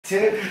2,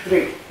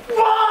 3.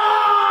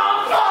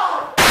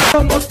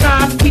 ¿Cómo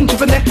estás, pinche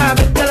pendeja?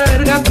 Vete a la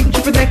verga,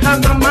 pinche pendeja,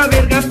 mamá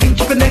verga,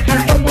 pinche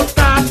pendeja. ¿Cómo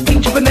estás,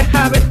 pinche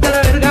pendeja? Vete a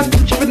la verga,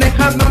 pinche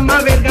pendeja,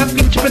 mamá verga,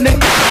 pinche pendeja.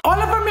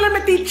 Hola familia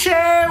metiche,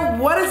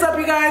 what is up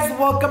you guys?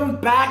 Welcome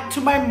back to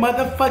my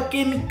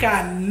motherfucking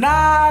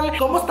canal.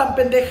 ¿Cómo están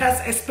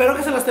pendejas? Espero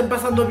que se la estén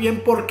pasando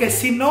bien, porque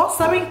si no,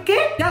 ¿saben qué?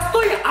 Ya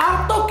estoy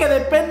harto que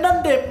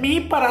dependan de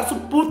mí para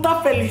su puta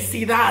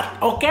felicidad,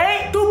 ¿ok?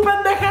 Tú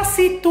pendeja,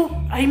 sí, tú,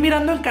 ahí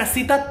mirando en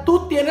casita,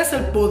 tú tienes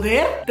el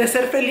poder de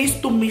ser feliz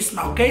tú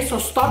misma, ¿ok? So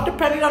stop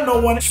depending on no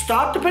one,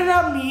 stop depending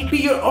on me, be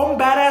your own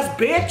badass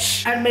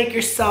bitch and make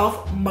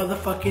yourself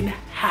motherfucking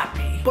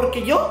happy.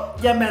 Porque yo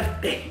ya me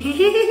harté.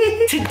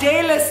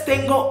 Today les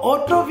tengo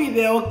otro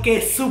video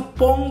que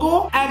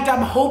supongo and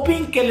I'm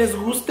hoping que les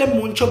guste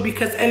mucho,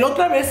 because el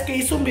otra vez que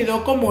hice un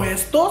video como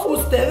estos,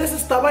 ustedes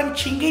estaban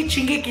chingue y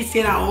chingue,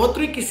 quisiera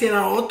otro y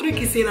quisiera otro y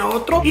quisiera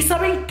otro. ¿Y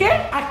saben qué?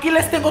 Aquí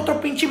les tengo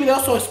otro pinche video,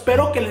 so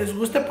espero que les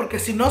guste, porque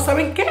si no,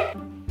 ¿saben qué?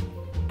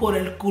 Por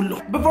el culo.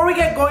 Before we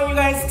get going, you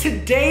guys,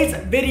 today's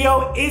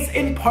video is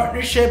in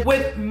partnership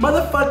with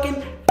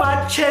motherfucking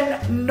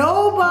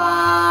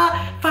Fashionnnova.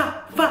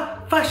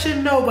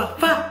 Fashionnnova.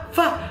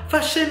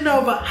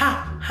 Fashionnnova.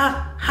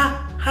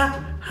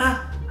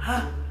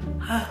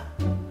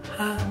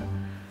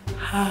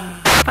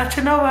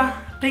 Fashionnnova,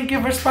 thank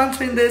you for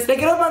sponsoring this. Le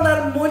quiero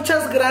mandar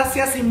muchas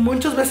gracias y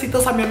muchos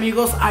besitos a mis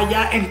amigos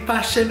allá en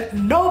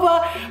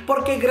Fashionnnova,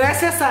 porque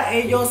gracias a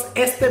ellos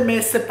este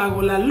mes se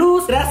pagó la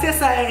luz,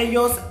 gracias a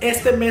ellos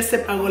este mes se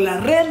pagó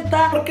la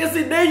renta, porque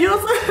sin ellos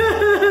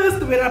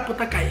estuviera en la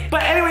puta calle.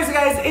 But anyways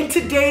guys, in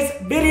today's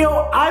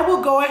video I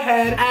will go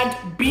ahead and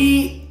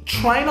be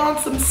trying on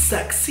some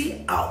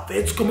sexy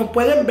outfits. Como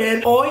pueden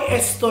ver, hoy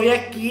estoy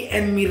aquí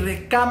en mi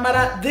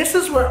recámara. This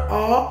is where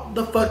all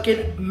the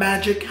fucking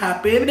magic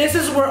happens. This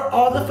is where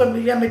all the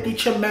Familia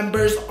Metiche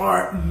members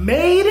are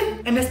made.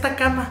 En esta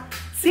cama.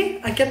 Sí,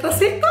 aquí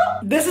atrásito.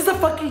 This is a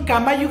fucking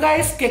cama, you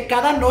guys, que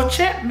cada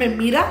noche me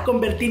mira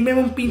convertirme en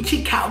un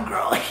pinche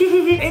cowgirl.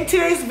 In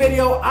today's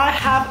video, I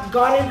have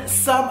gotten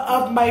some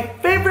of my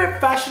favorite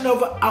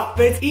Fashionnnova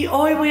outfits. Y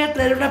hoy voy a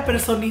traer una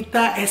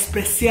personita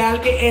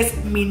especial que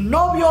es mi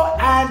novio,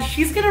 and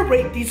he's gonna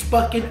rate these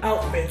fucking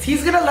outfits.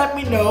 He's gonna let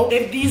me know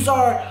if these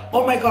are,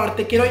 oh my god,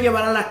 te quiero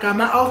llevar a la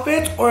cama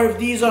outfits, or if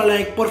these are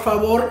like, por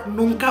favor,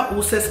 nunca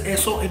uses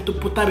eso en tu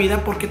puta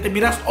vida porque te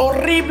miras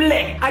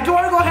horrible. I do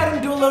want to go ahead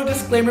and do a little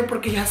disclaimer,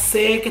 porque ya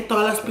sé que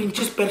todas las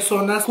pinches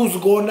personas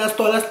juzgonas,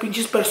 todas las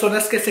pinches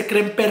personas que se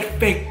creen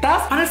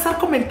perfectas van a estar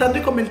comentando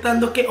y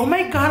comentando que, oh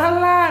my god,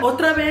 Alan,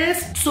 otra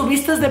vez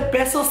subiste de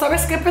peso.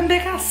 ¿Sabes qué,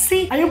 pendeja?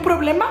 Sí, ¿hay un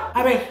problema?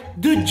 A ver,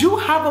 do you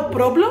have a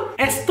problem?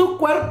 ¿Es tu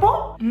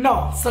cuerpo?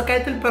 No, so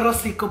cállate el perro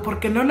hocico,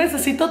 porque no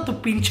necesito tu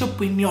pinche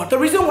opinión. The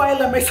reason why I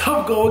let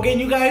myself go again,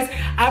 you guys,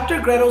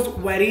 after Gretel's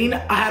wedding,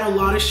 I had a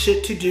lot of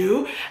shit to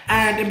do,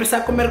 and empecé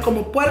a comer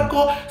como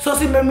puerco. So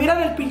si me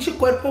miran el pinche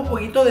cuerpo un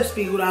poquito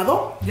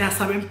desfigurado, ya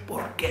saben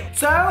por qué.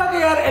 So me va a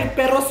quedar el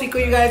perro hocico,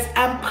 you guys,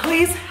 and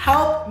please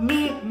help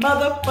me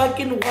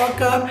motherfucking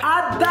welcome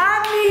a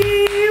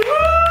Dani.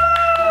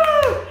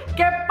 ¡Woo!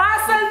 ¿Qué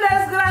pasa, el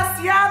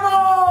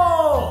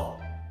desgraciado?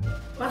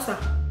 Pasa.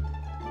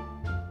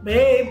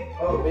 Babe.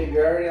 Oh, babe,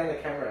 you're already on the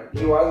camera.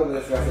 You are the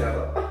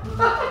desgraciado.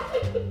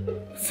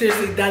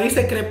 Seriously, Daddy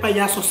se cree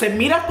payaso. Se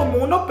mira como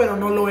uno, pero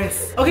no lo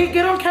es. Okay,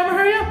 get on camera,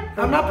 hurry up.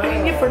 I'm not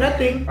paying you for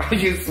nothing.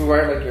 You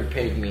swear like you're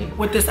paying me.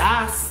 With this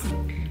ass.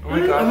 Oh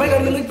my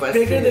god, you look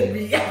bigger than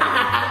me.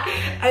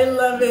 I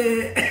love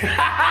it.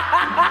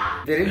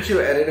 Didn't you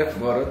edit a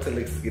photo to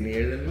look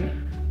skinnier than me?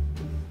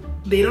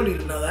 They don't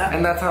even know that.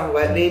 And that's on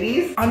what,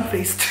 ladies?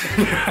 Unfaced.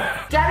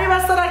 Daddy va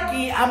a estar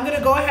aquí. I'm gonna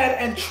go ahead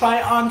and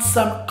try on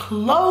some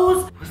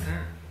clothes. What's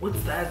that?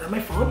 What's that? Is that my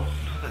phone? No,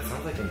 that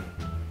sounds like an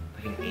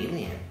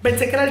alien.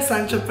 Pensé que era el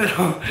Sancho,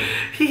 pero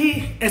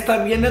está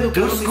bien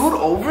educado. Dude, scoot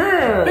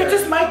over. Bitch,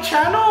 it's my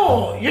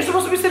channel. You're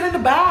supposed to be sitting in the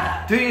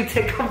back. Dude, you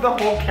take off the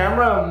whole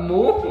camera and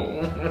move.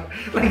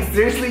 Like,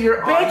 seriously,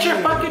 you're Bitch, your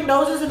fucking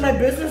nose is in my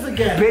business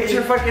again. Bitch,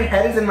 your fucking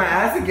head is in my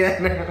ass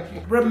again.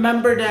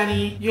 Remember,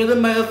 Danny, you're the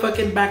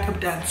motherfucking backup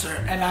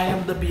dancer, and I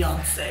am the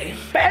Beyonce.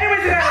 But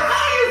anyways, You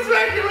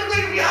swear you look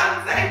like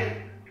Beyonce.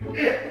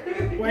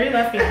 Why are you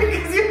laughing?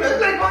 Because you look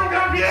like Juan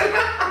Gabriel.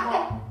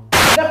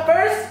 The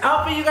first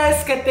outfit, you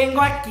guys, que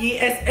tengo aquí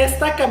es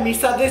esta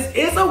camisa. This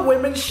is a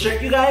women's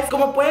shirt, you guys.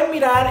 Como pueden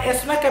mirar,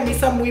 es una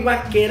camisa muy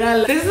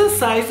vaquera. This is a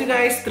size, you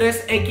guys,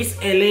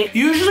 3XL.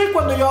 Usually,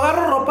 cuando yo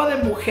agarro ropa de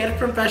mujer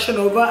from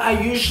Fashionnnova, I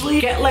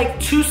usually get like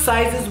 2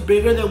 sizes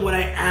bigger than what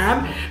I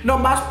am. No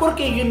más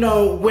porque, you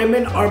know,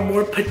 women are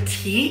more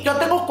petite. Yo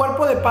tengo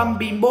cuerpo de pan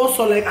Bimbo,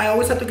 so like, I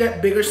always have to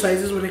get bigger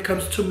sizes when it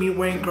comes to me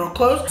wearing girl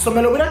clothes. So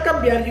me lo voy a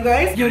cambiar, you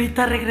guys. Y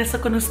ahorita regreso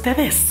con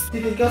ustedes.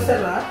 ¿Tienes que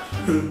cerrar?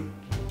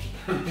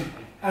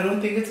 I don't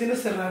think it's gonna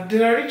cerrar.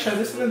 Did I already try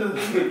this one?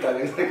 That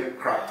is like a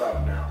crop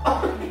top now.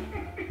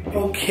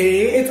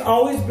 Okay, it's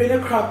always been a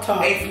crop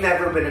top. It's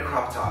never been a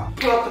crop top.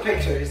 Pull up the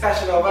pictures.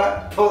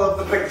 Fashionnnova, pull up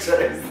the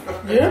pictures.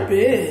 You're a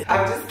bitch.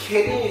 I'm just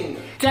kidding.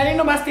 Danny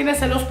nomás tiene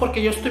celos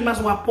porque yo estoy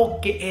más guapo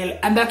que él.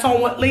 And that's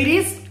on what,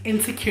 ladies?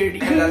 insecurity.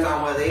 And that's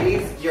on what,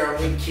 ladies? You're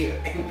only cute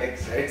in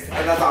pictures.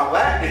 And that's on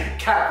what?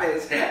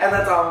 Catfish. And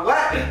that's on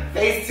what?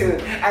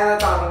 Facetune. And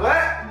that's on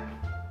what?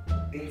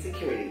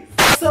 Insecurities.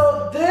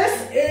 So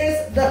this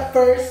is the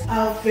first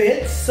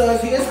outfit. So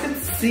as you guys can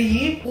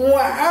see,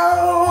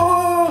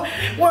 wow,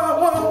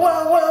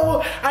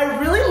 wow. I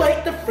really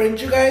like the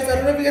fringe, you guys. I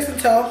don't know if you guys can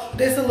tell.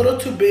 This is a little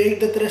too big,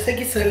 the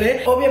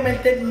 3XL.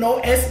 Obviamente no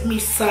es mi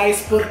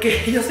size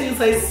porque yo soy un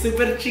size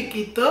super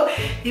chiquito,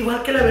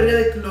 igual que la verga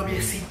de tu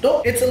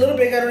noviecito. It's a little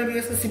big. I don't know if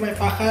you guys can see my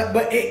faja,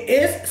 but it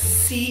is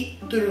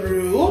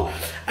see-through.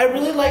 I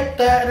really like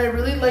that, and I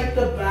really like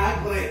the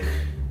back, like,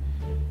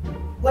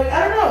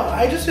 I don't know.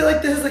 I just feel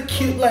like this is a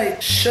cute,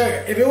 like,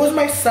 shirt. If it was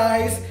my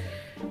size,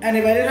 and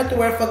if I didn't have to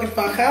wear a fucking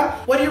faja,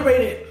 what do you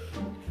rate it?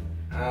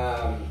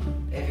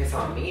 If it's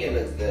on me, it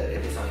looks good.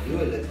 If it's on you,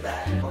 it looks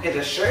bad. Okay,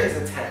 the shirt is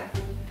a 10.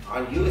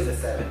 On you is a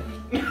 7.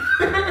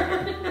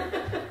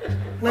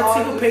 Let's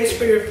see who pays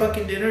for your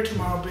fucking dinner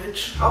tomorrow,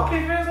 bitch. I'll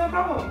pay for it, no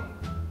problem.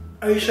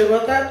 Are you sure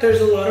about that? There's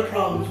a lot of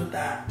problems with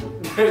that.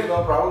 There's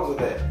no problems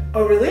with it.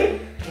 Oh, really?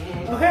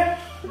 Mm-hmm. Okay.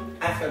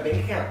 Ask my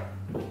bank account.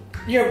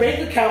 Your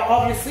bank account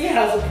obviously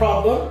has a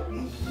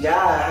problem.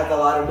 Yeah, it has a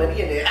lot of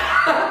money in it.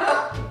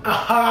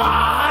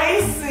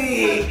 I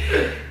see.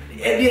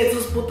 De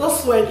sus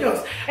putos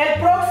sueños. El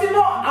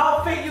próximo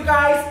outfit, you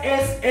guys,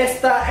 es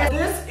esta.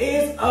 This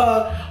is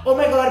a, oh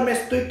my god, me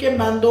estoy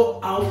quemando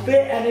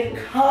outfit, and it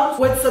comes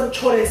with some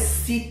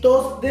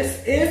chorecitos.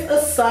 This is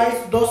a size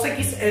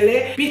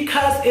 2XL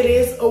because it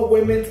is a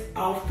women's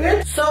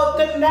outfit. So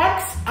the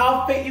next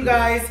outfit, you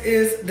guys,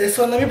 is this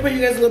one. Let me put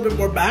you guys a little bit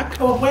more back.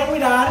 Como pueden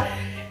mirar,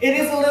 it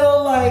is a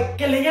little like,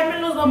 que le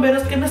llamen los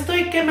bomberos que me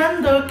estoy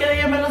quemando, que le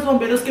llamen los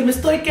bomberos que me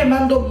estoy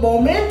quemando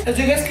moment. As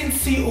you guys can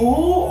see,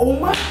 oh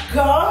my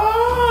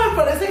god,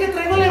 parece que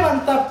traigo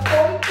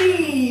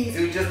levantapompis.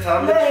 Dude, just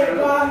tell me the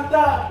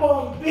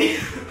Levantapompis.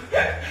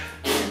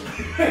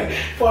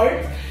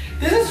 Fart.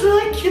 This is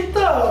really cute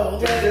though.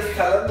 Dude, just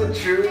tell them the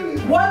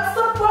truth. What's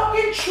the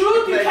fucking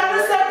truth? You kind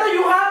of said that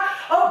you have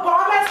a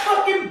bomb-ass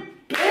fucking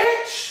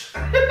bitch.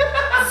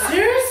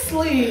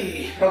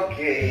 Seriously.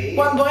 Okay.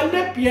 Cuando él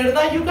me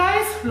pierda, you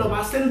guys, lo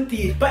va a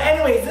sentir. But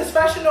anyways, this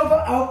Fashion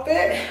Nova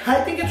outfit,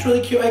 I think it's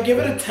really cute. I give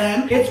it a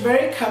 10. It's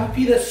very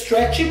comfy. The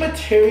stretchy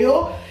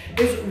material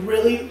is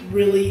really,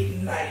 really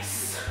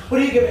nice. What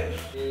do you give it?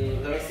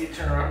 Let me see,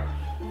 turn around.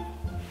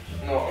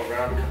 No,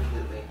 around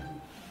completely.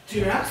 To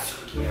your ass?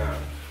 Yeah.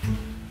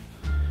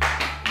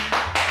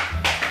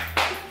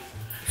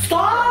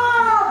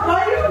 Stop!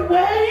 Why are you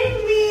wetting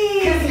me?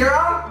 Because you're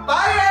on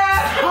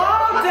fire!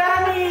 Stop,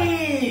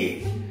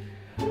 Danny!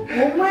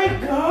 Oh my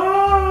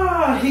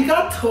god! He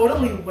got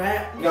totally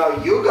wet.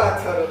 No, you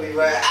got totally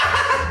wet.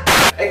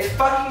 It's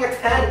fucking a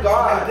 10,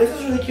 God. This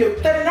is really cute.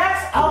 The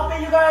next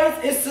outfit, you guys,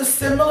 is a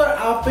similar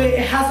outfit.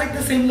 It has like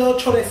the same little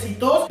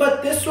chorecitos,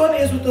 but this one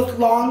is with a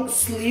long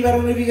sleeve. I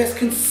don't know if you guys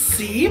can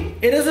see.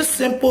 It is a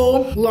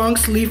simple long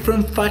sleeve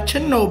from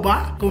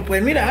Fashionnoba. Como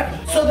pueden mirar.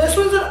 So this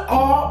one's an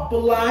all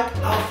black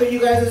outfit, you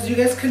guys. As you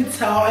guys can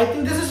tell, I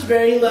think this is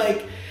very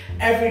like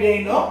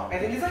everyday, no? I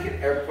think it's like an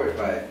airport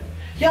vibe.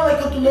 Yeah, like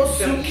with a little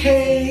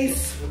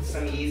suitcase. With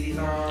some Yeezys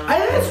on. I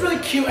think it's really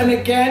cute. And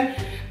again,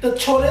 the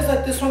chores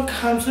that this one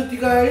comes with, you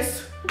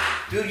guys.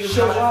 Dude, you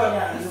Show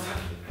have to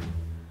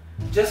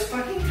just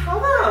fucking tell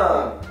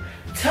them.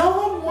 Tell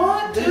them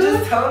what, dude?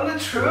 Just tell them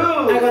the truth.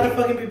 I got a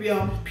fucking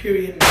BBL,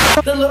 period.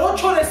 The little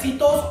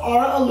chorecitos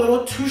are a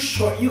little too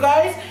short, you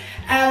guys.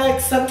 And like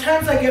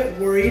sometimes I get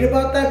worried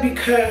about that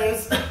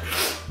because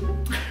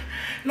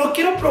no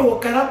quiero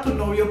provocar a tu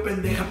novio,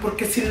 pendeja,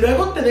 porque si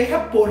luego te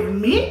deja por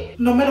mí,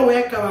 no me lo voy a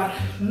acabar.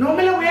 No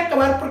me lo voy a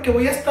acabar porque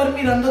voy a estar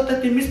mirándote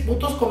a ti mis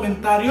putos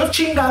comentarios,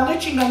 chingando y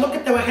chingando que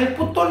te bajé el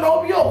puto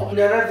novio.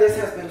 None of this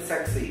has been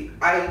sexy.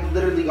 I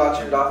literally got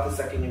turned off the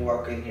second you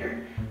walk in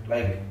here.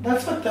 Like,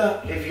 that's what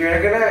the... If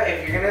you're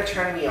gonna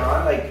turn me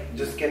on, like,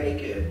 just get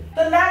naked.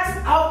 The next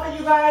outfit,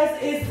 you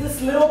guys, is this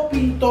little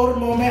pintor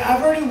moment.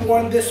 I've already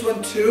worn this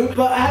one too,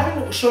 but I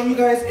haven't shown you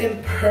guys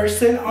in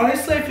person.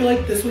 Honestly, I feel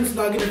like this one's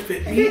not gonna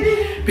fit me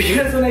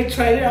because when I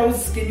tried it, I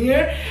was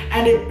skinnier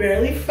and it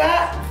barely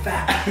fat.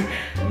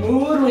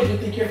 Mood when you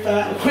think you're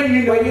fat, when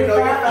you know you're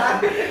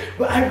fat.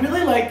 But I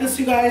really like this,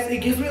 you guys.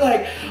 It gives me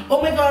like,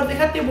 oh my god,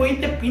 déjate voy y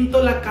te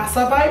pinto la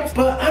casa vibes.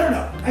 But I don't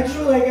know. I just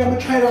really like it. I'm gonna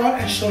try it on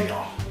and show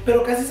y'all.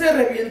 Pero casi se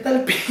revienta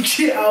el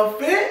pinche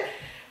outfit.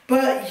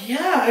 But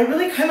yeah, I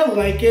really kind of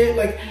like it.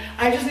 Like,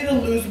 I just need to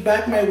lose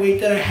back my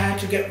weight that I had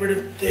to get rid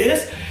of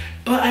this.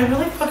 But I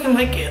really fucking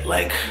like it.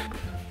 Like,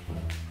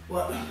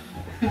 what?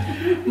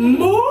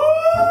 Mood!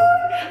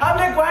 I'm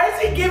like, why is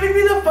he giving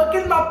me the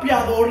fucking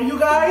mapeador, you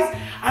guys?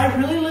 I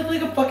really look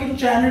like a fucking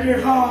janitor,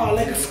 huh?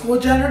 Like a school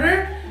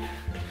janitor.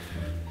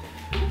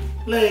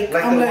 Like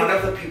I'm like one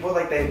of the people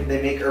like they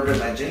make urban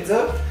legends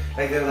of.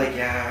 Like they're like,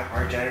 yeah,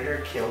 our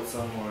janitor killed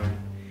someone.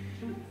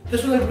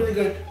 This one looked really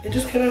good. It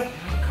just kind of... Oh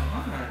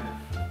my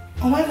god.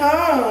 Oh my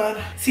god.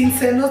 Sin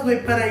senos no hay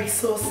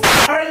paraísos.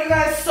 Alright, you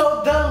guys,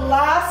 so the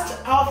last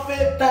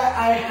outfit that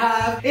I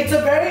have, it's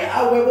a very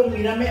huevo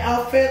mírame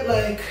outfit.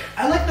 Like,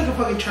 I like a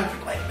fucking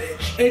traffic light,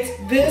 bitch. It's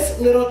this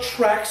little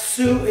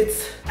tracksuit.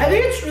 I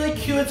think it's really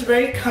cute. It's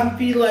very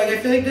comfy. Like, I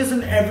feel like this is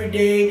an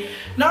everyday,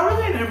 not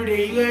really an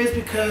everyday, you guys,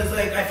 because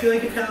like, I feel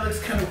like it kind of looks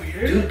kind of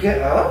weird. Dude,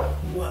 get up.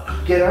 What?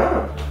 Get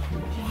up.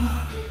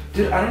 What?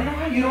 Dude, I don't know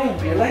how you don't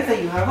realize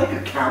that you have like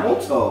a camel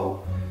toe.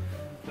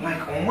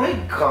 Like, oh my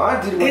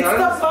god, dude, we're not in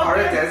the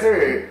Sahara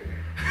Desert.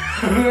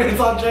 It's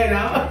all dried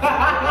out.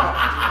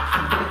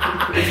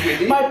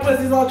 Really? My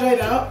pussy's all dried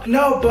out.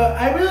 No, but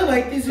I really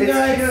like these, you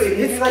guys. Cute.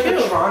 It's like cute.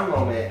 a Tron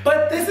moment.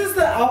 But this is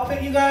the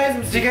outfit, you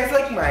guys. Do you guys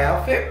like my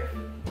outfit?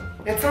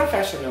 It's not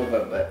Fashion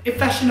Nova, but... If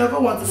Fashion Nova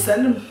wants to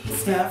send him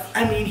stuff,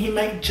 I mean, he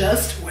might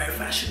just wear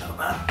Fashion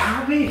Nova.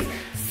 Abby,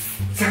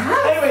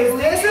 stop. Anyways,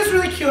 this is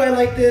really cute. I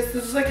like this.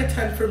 This is like a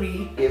 10 for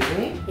me. Give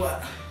me?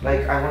 What?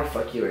 Like, I want to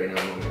fuck you right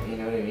now, you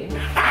know what I mean?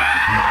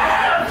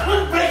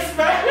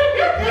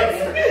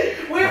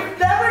 We've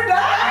never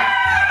done.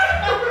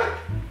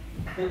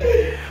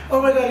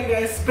 Oh my god, you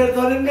guys.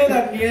 Perdónenme,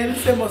 Daniel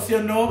se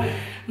emocionó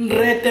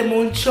rete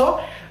mucho.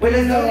 Wait,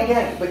 let's do it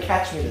again, but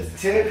catch me this.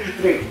 2,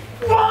 3.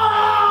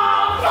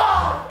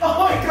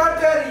 Oh my god,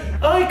 Daddy.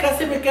 Ay,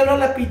 casi me quebra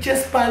la pinche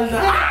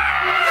espalda.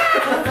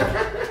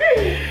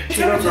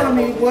 Tell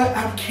me what?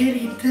 I'm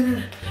kidding.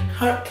 Dinner,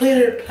 hot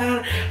platter.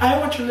 I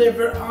want your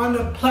liver on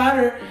a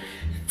platter.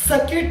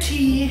 Suck your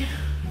tea.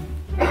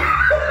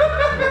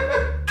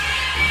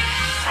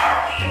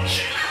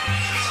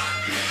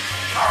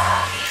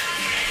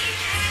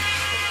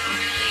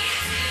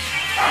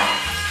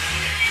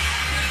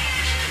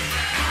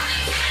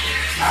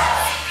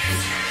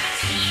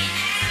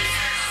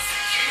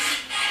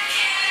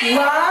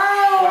 Wow!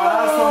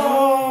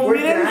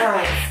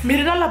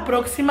 Miren a la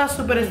próxima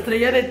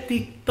superestrella de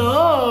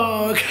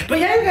TikTok. But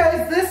yeah, you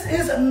guys, this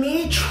is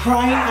me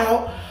trying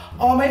out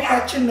all my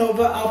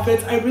Fashionova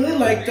outfits. I really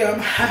like them.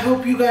 I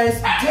hope you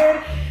guys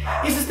did.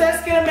 Y si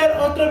ustedes quieren ver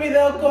otro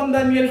video con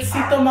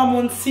Danielcito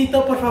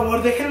Mamoncito, por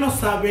favor, déjenos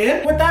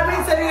saber. With that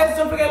being said, you guys,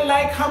 don't forget to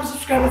like, comment,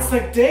 subscribe, and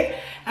suck dick.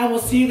 And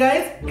we'll see you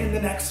guys in the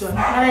next one.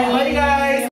 Alright, bye, guys.